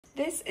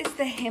This is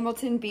the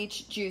Hamilton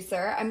Beach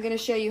Juicer. I'm gonna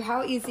show you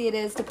how easy it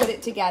is to put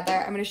it together.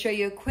 I'm gonna show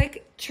you a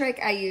quick trick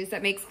I use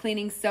that makes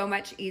cleaning so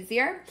much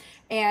easier.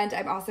 And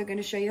I'm also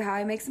gonna show you how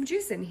I make some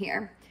juice in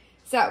here.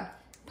 So,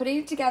 putting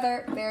it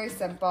together, very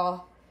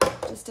simple.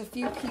 Just a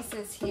few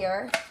pieces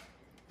here.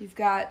 You've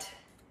got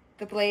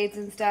the blades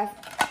and stuff.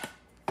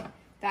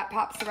 That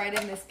pops right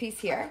in this piece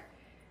here,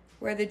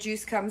 where the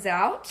juice comes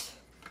out. So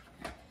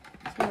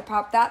I'm gonna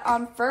pop that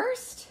on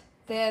first.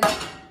 Then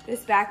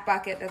this back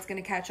bucket that's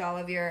gonna catch all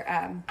of your,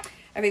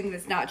 everything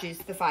that's not juice,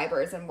 the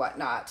fibers and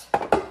whatnot.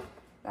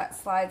 That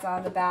slides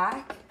on the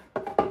back.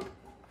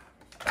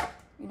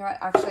 You know what,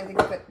 actually I think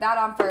I'll put that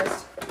on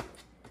first.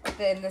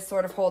 Then this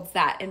sort of holds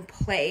that in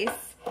place.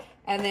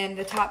 And then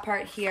the top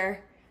part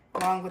here,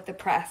 along with the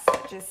press,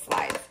 just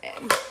slides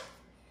in.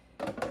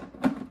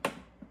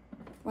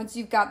 Once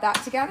you've got that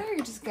together,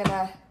 you're just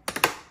gonna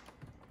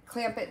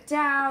clamp it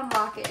down,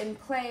 lock it in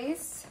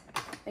place.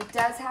 It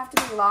does have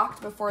to be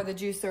locked before the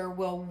juicer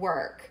will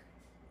work.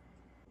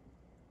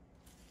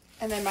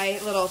 And then my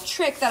little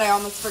trick that I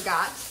almost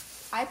forgot,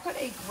 I put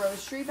a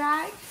grocery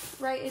bag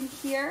right in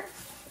here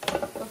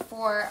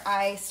before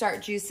I start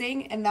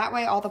juicing, and that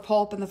way all the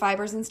pulp and the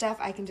fibers and stuff,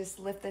 I can just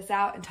lift this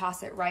out and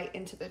toss it right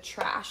into the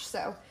trash.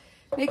 So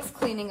it makes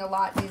cleaning a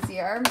lot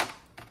easier.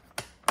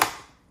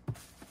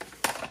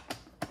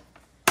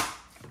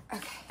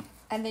 Okay,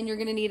 and then you're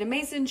gonna need a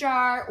mason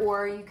jar,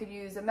 or you could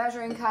use a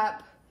measuring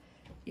cup.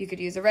 You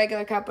could use a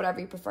regular cup, whatever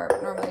you prefer,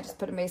 but normally I just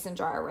put a mason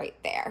jar right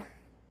there.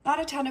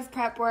 Not a ton of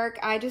prep work.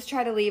 I just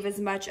try to leave as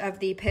much of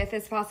the pith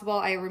as possible.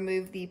 I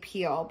remove the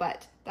peel,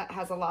 but that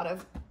has a lot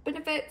of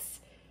benefits.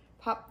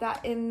 Pop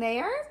that in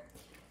there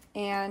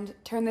and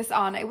turn this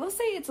on. I will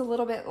say it's a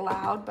little bit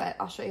loud, but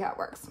I'll show you how it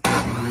works.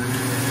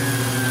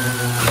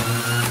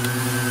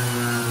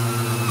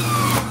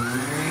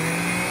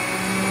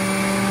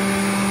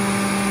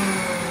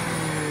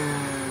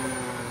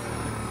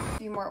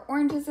 More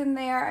oranges in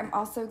there. I'm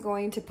also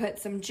going to put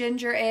some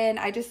ginger in.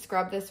 I just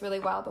scrub this really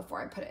well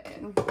before I put it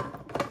in.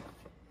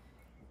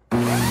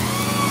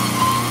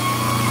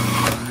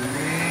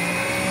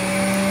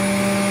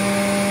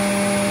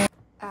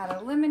 Add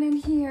a lemon in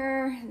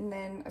here, and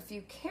then a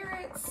few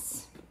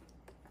carrots.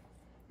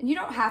 And you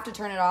don't have to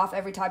turn it off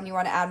every time you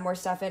want to add more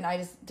stuff in. I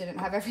just didn't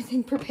have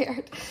everything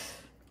prepared.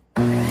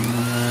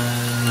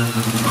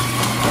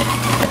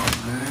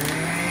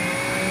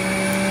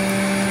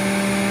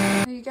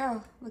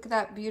 Go. Look at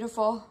that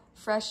beautiful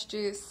fresh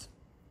juice.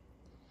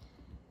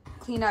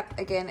 Cleanup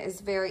again is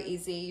very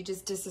easy. You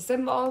just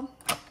disassemble.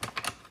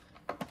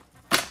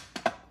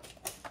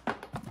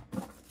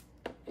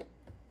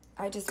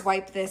 I just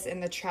wipe this in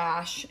the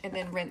trash and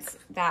then rinse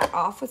that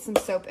off with some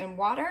soap and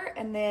water.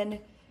 And then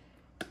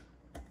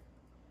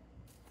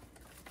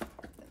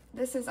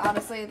this is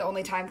honestly the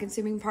only time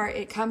consuming part.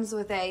 It comes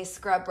with a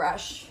scrub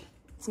brush.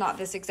 It's not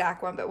this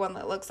exact one, but one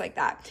that looks like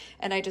that.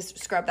 And I just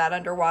scrub that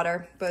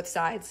underwater, both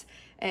sides,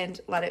 and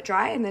let it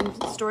dry, and then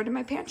store it in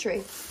my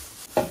pantry.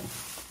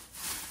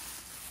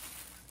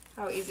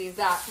 How easy is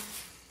that?